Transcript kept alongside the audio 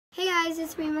guys,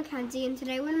 it's me, Mackenzie, and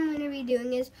today what I'm going to be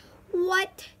doing is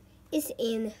what is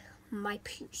in my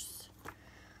purse.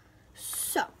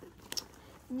 So,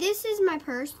 this is my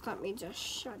purse. Let me just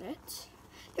shut it.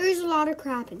 There's a lot of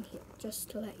crap in here, just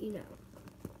to let you know.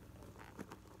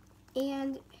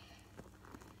 And,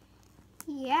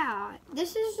 yeah,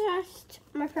 this is just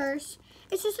my purse.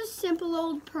 It's just a simple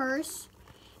old purse,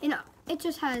 and it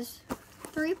just has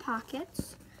 3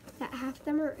 pockets. That half of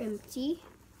them are empty.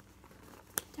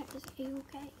 That is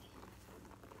a-okay.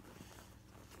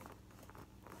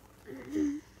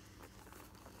 I'm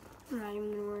not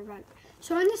even gonna worry about it.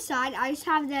 So on the side, I just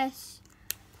have this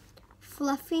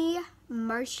fluffy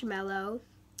marshmallow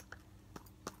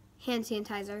hand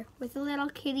sanitizer with a little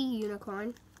kitty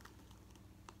unicorn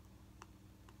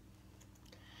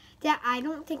that I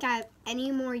don't think I have any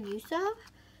more use of.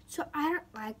 So I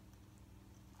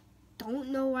don't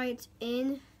know why it's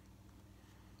in.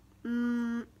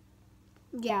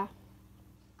 Yeah.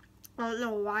 I don't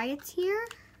know why it's here.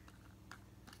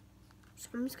 So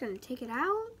I'm just going to take it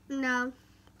out. No. I'm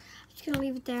just going to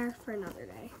leave it there for another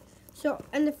day. So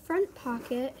in the front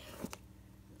pocket,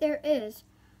 there is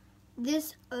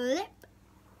this lip.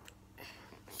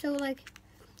 So like,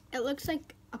 it looks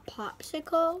like a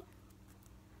popsicle.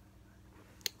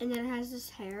 And then it has this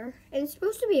hair. And it's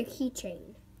supposed to be a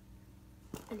keychain.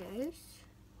 It is.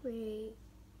 Wait.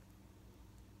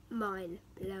 Mind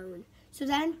blown. So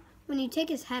then, when you take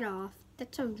his head off,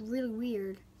 that sounds really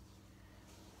weird.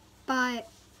 But,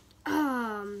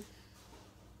 it's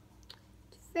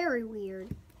very weird.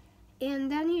 And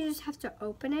then you just have to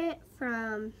open it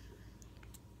from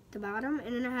the bottom,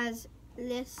 and then it has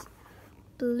this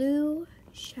blue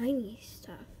shiny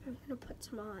stuff. I'm gonna put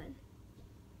some on.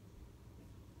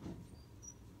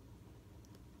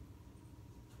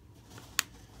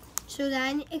 So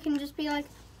then it can just be like,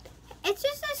 it's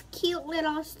just this cute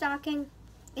little stocking.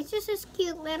 It's just this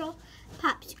cute little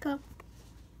popsicle.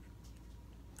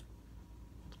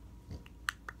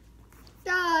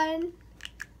 Done.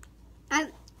 I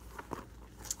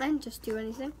didn't just do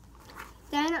anything.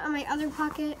 Then on my other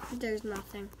pocket, there's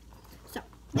nothing. So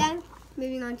then,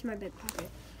 moving on to my big pocket.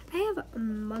 I have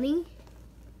money.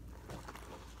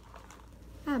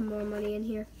 I have more money in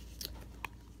here.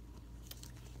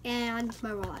 And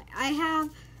my wallet. I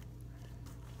have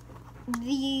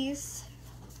these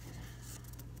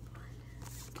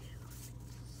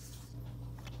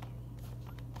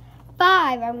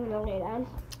 5. I'm gonna lay down.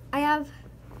 I have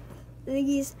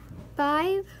these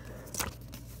 5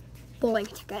 bowling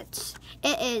tickets.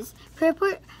 It is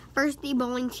Fairport Varsity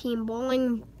Bowling Team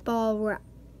Bowling Ball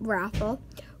Raffle.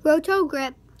 Roto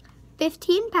Grip,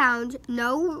 15 pounds,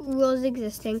 no rules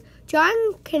existing.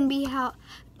 Drawing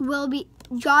will be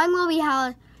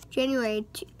held January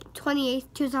 28th,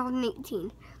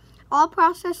 2018. All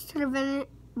processed to the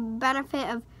benefit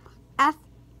of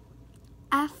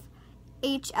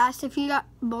FHS. If you got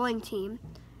bowling team,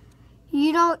 if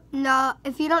you don't know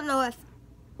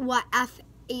what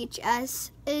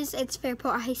FHS is, it's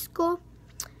Fairport High School.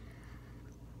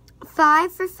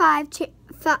 $5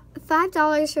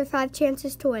 for 5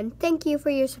 chances to win. Thank you for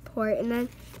your support. And then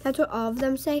that's what all of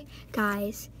them say,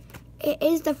 guys. It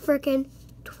is the frickin'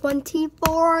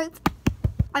 24th.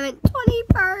 I meant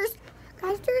 21st.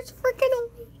 Guys, there's freaking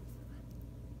only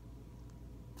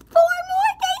 4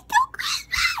 more days till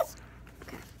Christmas.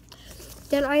 Okay.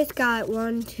 Then I just got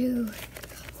 1, 2,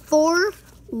 4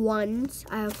 ones.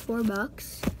 I have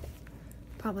 $4.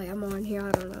 Probably have more in here.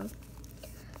 I don't know.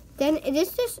 Then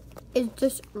this is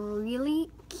just really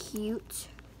cute.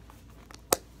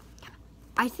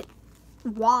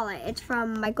 Wallet. It's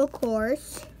from Michael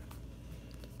Kors.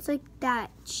 It's like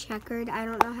that checkered. I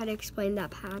don't know how to explain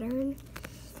that pattern,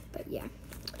 but yeah.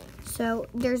 So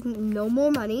there's no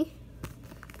more money,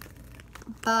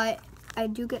 but I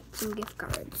do get some gift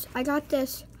cards. I got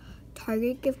this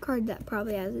Target gift card that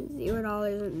probably has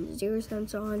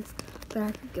 $0.00 on, but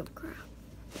I could give a crap.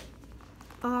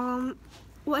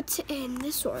 What's in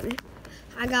this one?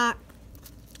 I got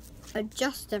a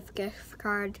Justif gift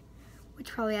card, which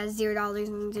probably has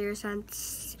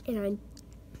 $0.00, and I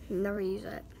never use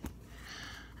it.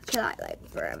 Okay, I like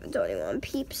Forever 21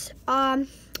 Peeps. I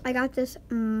got this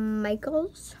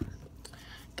Michaels.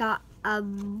 Got a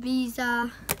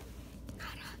Visa.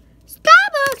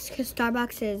 Starbucks, because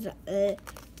Starbucks is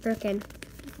freaking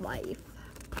life.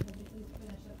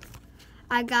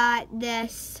 I got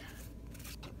this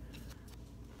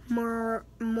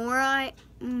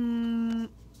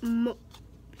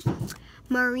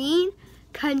Marine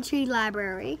Country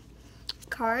Library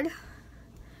card.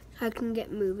 I can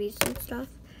get movies and stuff.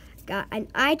 got an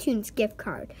iTunes gift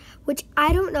card, which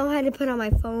I don't know how to put on my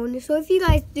phone. So if you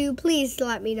guys do, please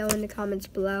let me know in the comments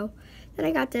below. Then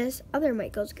I got this other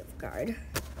Michael's gift card.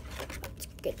 Let's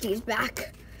get these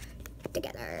back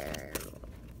together.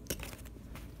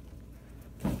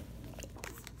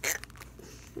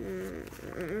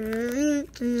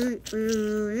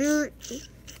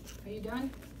 Are you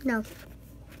done? No.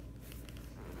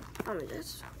 I'm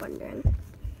just wondering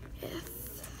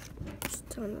if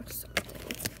still know something.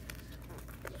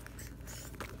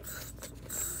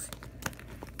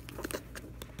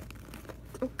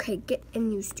 Okay, get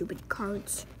in, you stupid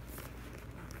cards.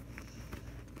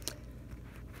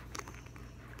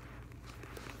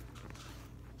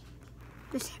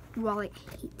 This wallet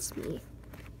hates me.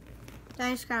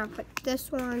 I just gotta put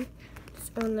this one,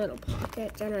 this one little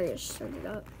pocket, then I just set it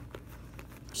up.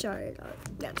 Sorry,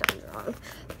 that sounds wrong.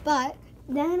 But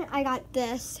then I got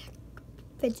this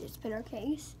fidget spinner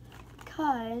case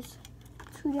because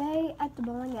today at the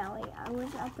bowling alley, I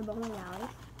was at the bowling alley.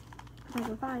 If I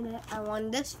can find it, I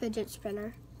won this fidget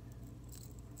spinner.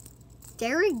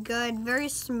 Very good, very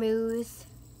smooth.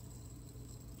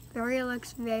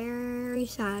 Looks very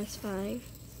satisfying.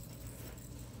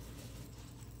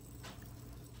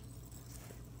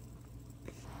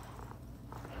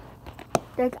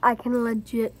 Like I can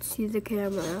legit see the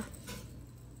camera.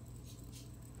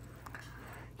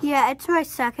 Yeah, it's my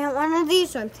second one of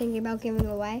these, so I'm thinking about giving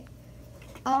away.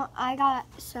 I got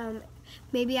some,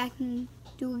 maybe I can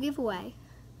do a giveaway.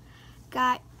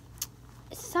 Got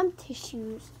some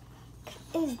tissues.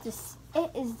 It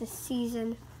is the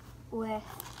season with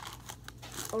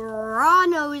raw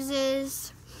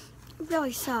noses. It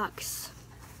really sucks.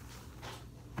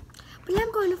 But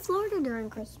I'm going to Florida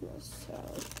during Christmas, so.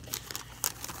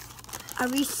 A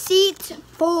receipt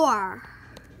for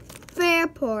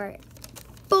Fairport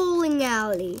Bowling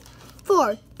Alley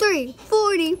for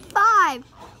 $3.45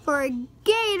 for a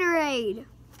Gatorade.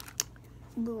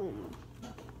 Boom.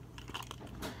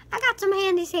 I got some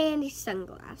handy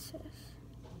sunglasses.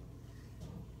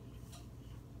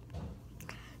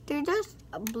 They're just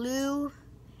blue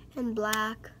and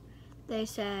black. They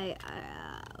say,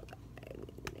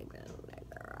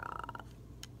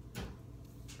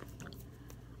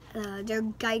 they're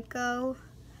Geico.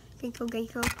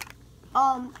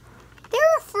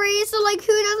 They're free, so like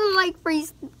who doesn't like free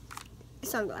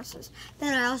sunglasses?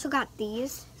 Then I also got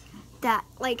these that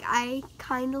like I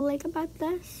kind of like about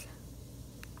this.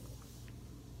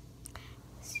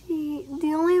 See,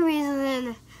 the only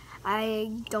reason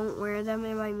I don't wear them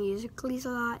in my Musical.lys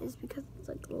a lot is because it's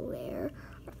like glare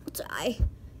outside.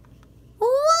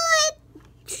 What?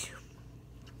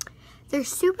 They're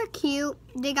super cute.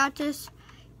 They got this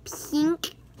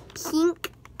pink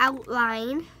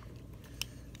outline.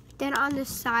 Then on the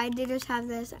side, they just have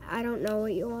this, I don't know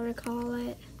what you want to call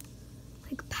it,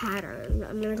 like pattern.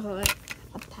 I'm going to call it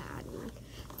a pattern.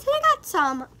 So I got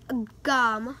some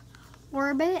gum,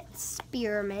 Orbit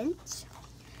Spearmint,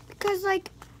 because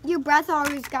like your breath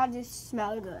always got to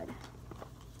smell good.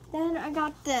 Then I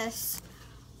got this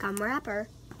gum wrapper.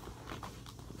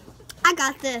 I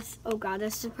got this, oh god,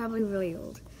 this is probably really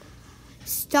old.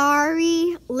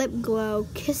 Starry Lip Glow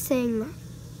Kissing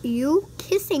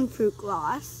Fruit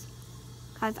Gloss.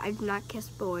 Because I do not kiss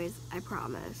boys, I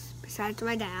promise. Besides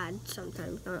my dad,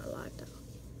 sometimes, not a lot though.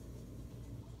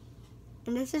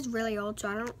 And this is really old, so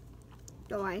I don't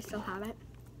know why I still have it.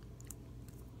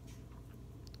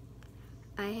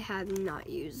 I have not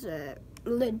used it,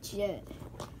 legit.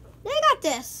 Then I got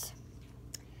this.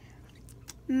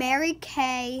 Mary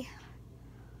Kay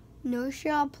No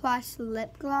Shell Plus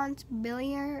Lip Gloss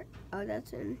Billionaire. Oh,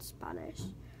 that's in Spanish.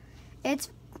 It's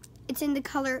in the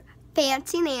color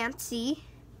Fancy Nancy.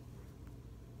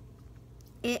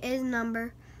 It is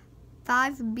number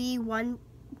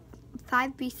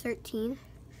 5B13.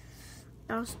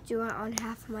 I'll just do it on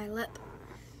half of my lip.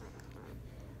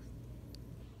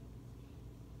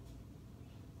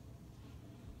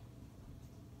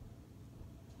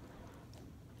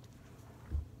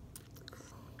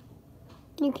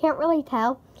 You can't really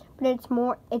tell, but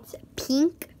it's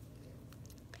pink.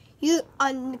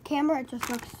 On the camera, it just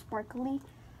looks sparkly.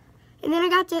 And then I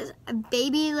got this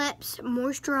Baby Lips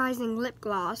Moisturizing Lip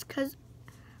Gloss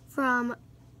from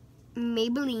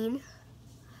Maybelline.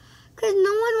 Because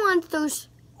no one wants those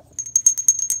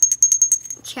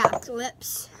chapped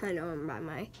lips. I know I'm by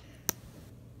my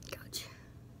couch.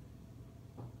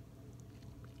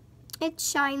 It's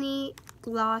shiny,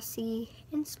 glossy,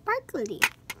 and sparkly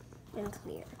and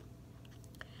clear.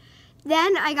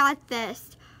 Then I got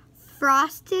this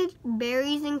Frosted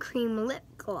Berries and Cream Lip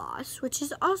Gloss, which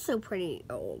is also pretty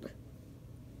old.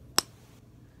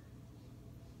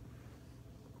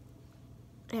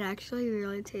 It actually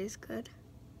really tastes good.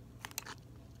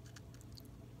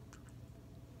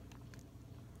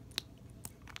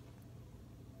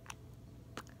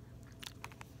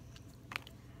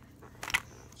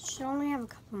 Should only have a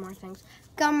couple more things.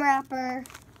 Gum wrapper,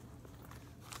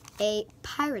 a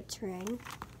pirate's ring,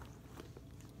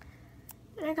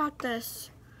 and I got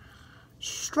this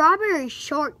strawberry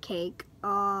shortcake.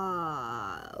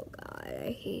 Oh God,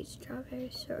 I hate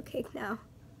strawberry shortcake now.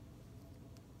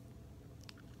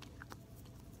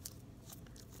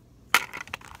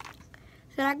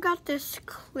 Then I got this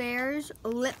Claire's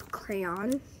lip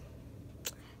crayon.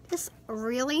 This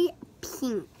really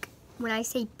pink. When I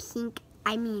say pink,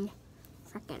 I mean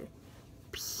frickin'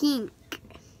 pink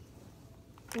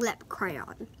lip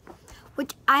crayon.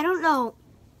 Which I don't know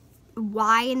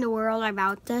why in the world I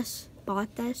bought this.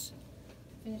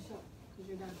 Finish up, because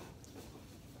you're done.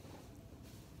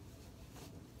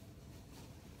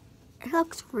 It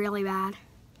looks really bad.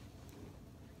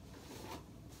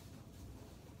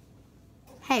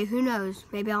 Hey, who knows?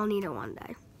 Maybe I'll need it one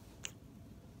day.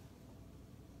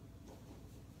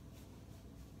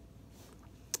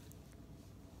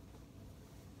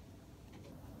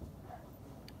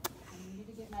 I need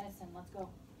to get medicine. Let's go.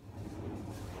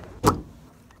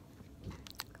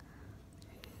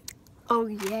 Oh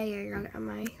yeah, I got it on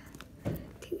my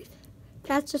teeth.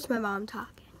 That's just my mom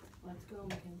talking. Let's go,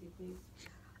 Mackenzie, please.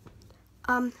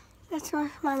 That's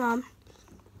my mom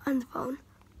on the phone.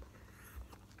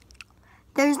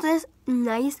 There's this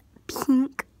nice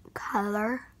pink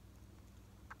color.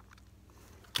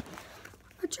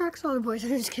 Attracts all the boys. I'm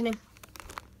just kidding.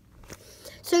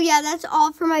 So yeah, that's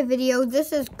all for my video.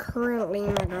 This is currently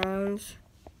my grounds.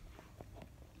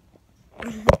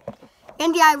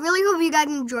 And yeah, I really hope you guys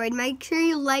enjoyed. Make sure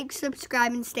you like,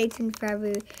 subscribe, and stay tuned for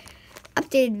every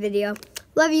updated video.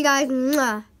 Love you guys.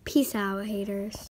 Mwah. Peace out, haters.